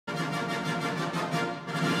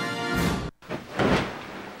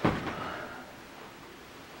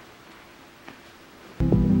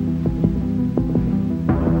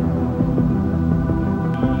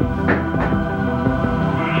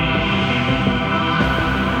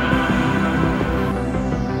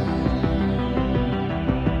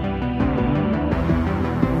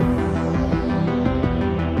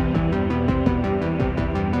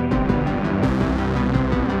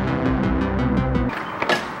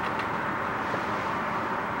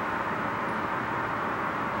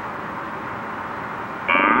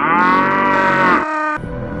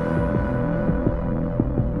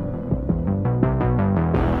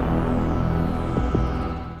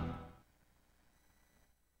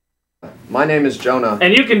My name is Jonah.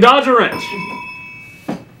 And you can dodge a wrench.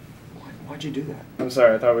 Why'd you do that? I'm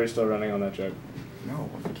sorry, I thought we were still running on that joke. No,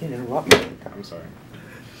 you can't interrupt me. I'm sorry.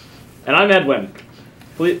 And I'm Edwin.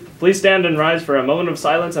 Please stand and rise for a moment of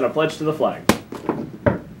silence and a pledge to the flag.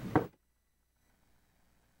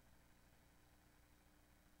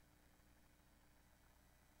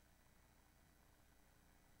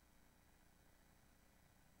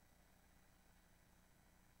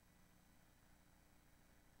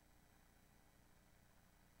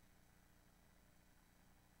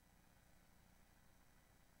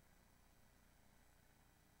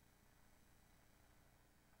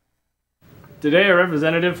 Today, a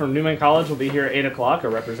representative from Newman College will be here at 8 o'clock, a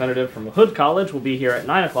representative from Hood College will be here at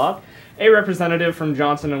 9 o'clock, a representative from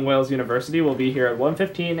Johnson & Wales University will be here at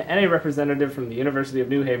 1:15, and a representative from the University of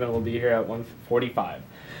New Haven will be here at 1:45.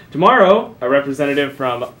 Tomorrow, a representative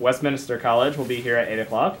from Westminster College will be here at 8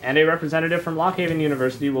 o'clock, and a representative from Lock Haven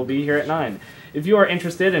University will be here at 9. If you are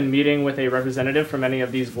interested in meeting with a representative from any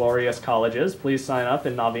of these glorious colleges, please sign up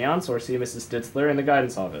in Naviance or see Mrs. Stitzler in the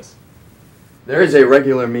guidance office. There is a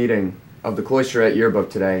regular meeting of the Cloisterette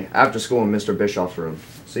Yearbook today, after school in Mr. Bischoff's room.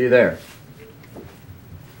 See you there.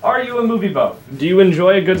 Are you a movie buff? Do you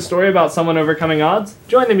enjoy a good story about someone overcoming odds?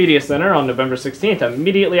 Join the Media Center on November 16th,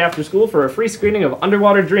 immediately after school, for a free screening of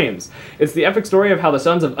Underwater Dreams. It's the epic story of how the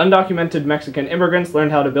sons of undocumented Mexican immigrants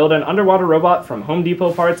learned how to build an underwater robot from Home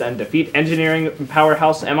Depot parts and defeat engineering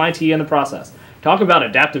powerhouse MIT in the process. Talk about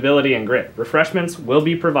adaptability and grit. Refreshments will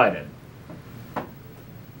be provided.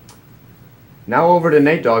 Now over to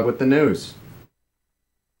Nate Dogg with the news.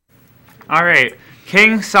 Alright,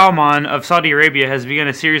 King Salman of Saudi Arabia has begun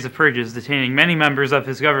a series of purges detaining many members of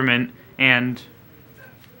his government and...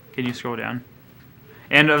 Can you scroll down?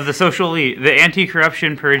 And of the social elite. The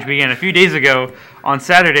anti-corruption purge began a few days ago on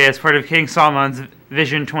Saturday as part of King Salman's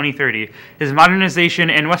Vision 2030, his modernization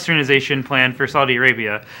and westernization plan for Saudi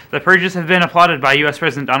Arabia. The purges have been applauded by U.S.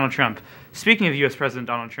 President Donald Trump. Speaking of U.S. President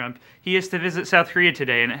Donald Trump, he is to visit South Korea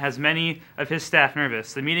today, and it has many of his staff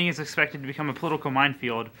nervous. The meeting is expected to become a political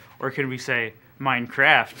minefield, or could we say,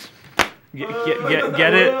 Minecraft?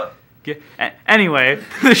 Get it? Anyway,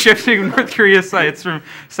 the shifting of North Korea's sights from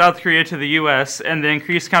South Korea to the U.S. and the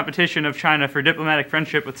increased competition of China for diplomatic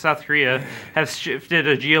friendship with South Korea have shifted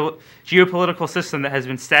a geopolitical system that has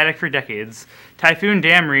been static for decades. Typhoon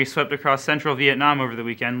Damri swept across central Vietnam over the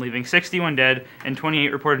weekend, leaving 61 dead and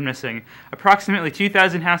 28 reported missing. Approximately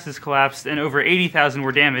 2,000 houses collapsed and over 80,000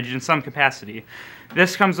 were damaged in some capacity.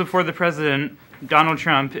 This comes before the president, Donald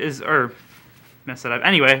Trump,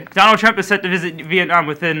 Anyway, Donald Trump is set to visit Vietnam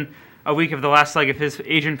within a week of the last leg of his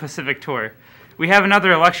Asian Pacific tour. We have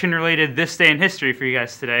another election-related This Day in History for you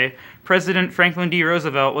guys today. President Franklin D.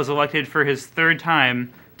 Roosevelt was elected for his third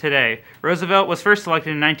time today. Roosevelt was first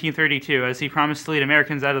elected in 1932 as he promised to lead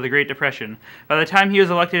Americans out of the Great Depression. By the time he was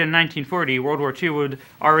elected in 1940, World War II would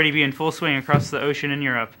already be in full swing across the ocean in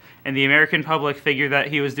Europe, and the American public figured that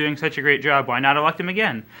he was doing such a great job, why not elect him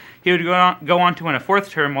again? He would go on to win a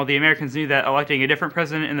fourth term, while the Americans knew that electing a different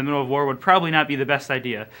president in the middle of war would probably not be the best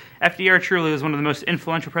idea. FDR truly was one of the most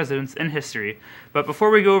influential presidents in history. But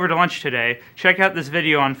before we go over to lunch today, check out this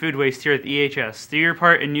video on food waste here at the EHS. Do your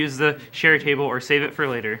part and use the share table or save it for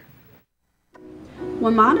later.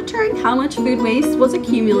 When monitoring how much food waste was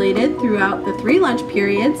accumulated throughout the 3 lunch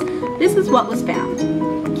periods, this is what was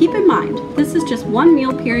found. Keep in mind, this is just 1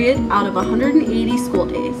 meal period out of 180 school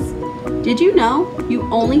days. Did you know you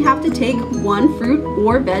only have to take 1 fruit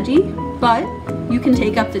or veggie, but you can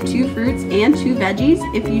take up to 2 fruits and 2 veggies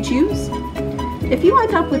if you choose? If you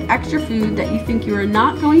end up with extra food that you think you are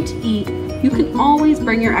not going to eat, you can always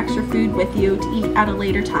bring your extra food with you to eat at a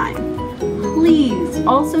later time. Please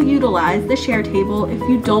also utilize the share table if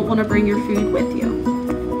you don't want to bring your food with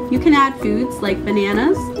you. You can add foods like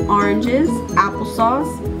bananas, oranges,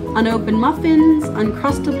 applesauce, unopened muffins,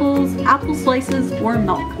 Uncrustables, apple slices, or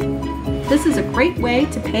milk. This is a great way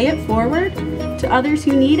to pay it forward to others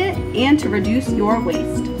who need it and to reduce your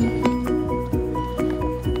waste.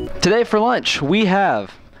 Today for lunch, we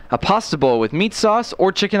have a pasta bowl with meat sauce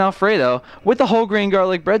or chicken Alfredo with a whole grain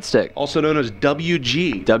garlic breadstick. Also known as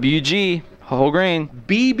WG. WG, whole grain.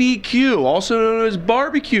 BBQ, also known as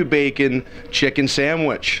barbecue bacon chicken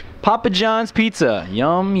sandwich. Papa John's pizza,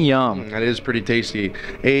 yum yum. That is pretty tasty.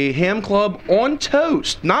 A ham club on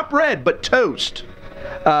toast, not bread, but toast.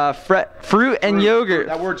 Fruit and yogurt.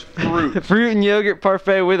 That word's fruit. Fruit and yogurt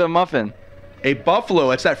parfait with a muffin. A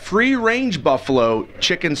buffalo, it's that free-range buffalo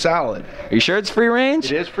chicken salad. Are you sure it's free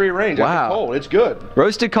range? It is free range. Wow. I've been told. It's good.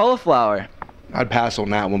 Roasted cauliflower. I'd pass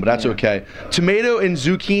on that one, but that's okay. Tomato and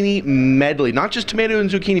zucchini medley. Not just tomato and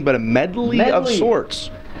zucchini, but a medley of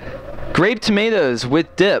sorts. Grape tomatoes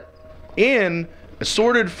with dip. in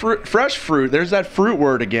assorted fresh fruit, there's that fruit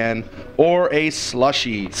word again, or a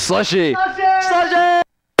slushy. Slushy.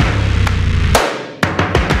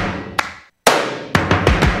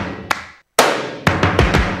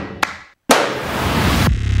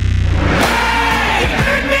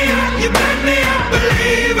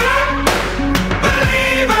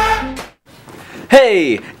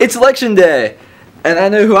 Hey, it's election day, and I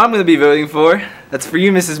know who I'm going to be voting for. That's for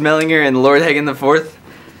you, Mrs. Mellinger and Lord Hagen IV.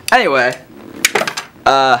 Anyway,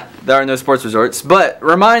 there are no sports resorts, but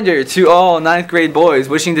reminder to all 9th grade boys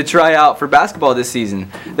wishing to try out for basketball this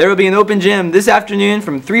season. There will be an open gym this afternoon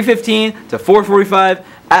from 3:15 to 4:45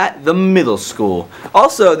 at the middle school.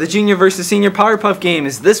 Also, the junior versus senior Powerpuff game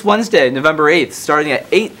is this Wednesday, November 8th, starting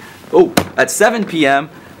at 7 p.m.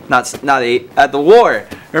 Not 8, at the War.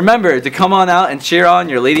 Remember to come on out and cheer on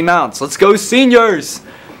your Lady Mounts. Let's go, seniors!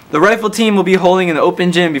 The rifle team will be holding an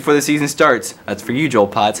open gym before the season starts. That's for you, Joel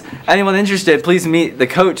Potts. Anyone interested, please meet the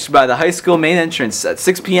coach by the high school main entrance at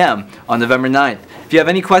 6 p.m. on November 9th. If you have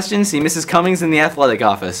any questions, see Mrs. Cummings in the athletic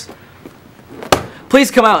office.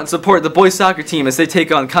 Please come out and support the boys soccer team as they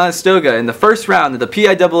take on Conestoga in the first round of the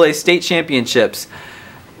PIAA State Championships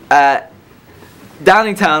at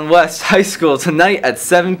Downingtown West High School tonight at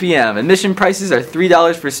 7 p.m. Admission prices are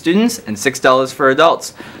 $3 for students and $6 for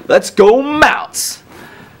adults. Let's go, Mounts!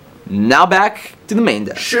 Now back to the main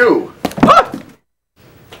deck. Shoo!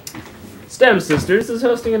 STEM Sisters is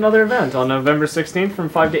hosting another event on November 16th from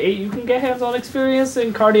 5 to 8. You can get hands-on experience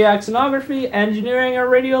in cardiac sonography, engineering, or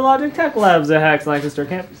radiologic tech labs at Hacks Lancaster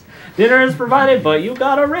campus. Dinner is provided, but you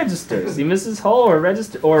gotta register. See Mrs. Hull or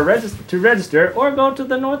register to register, or go to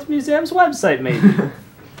the North Museum's website, maybe.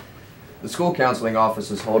 The school counseling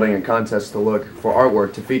office is holding a contest to look for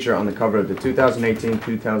artwork to feature on the cover of the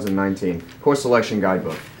 2018-2019 course selection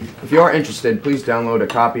guidebook. If you are interested, please download a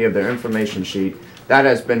copy of their information sheet that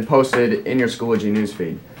has been posted in your Schoology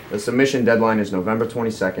newsfeed. The submission deadline is November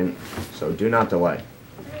 22nd, so do not delay.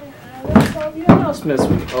 That's all the announcements.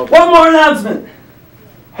 One more announcement!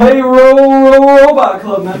 Hey, Robot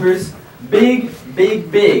Club members, big.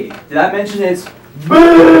 Did I mention it's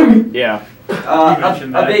big? Yeah.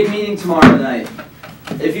 A big meeting tomorrow night.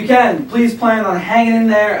 If you can, please plan on hanging in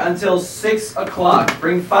there until 6 o'clock.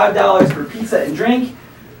 Bring $5 for pizza and drink.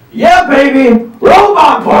 Yeah, baby!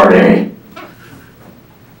 Robot party!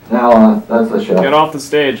 Now, that's the show. Get off the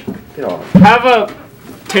stage. Get off. Have a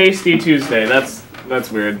tasty Tuesday.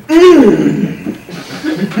 That's weird.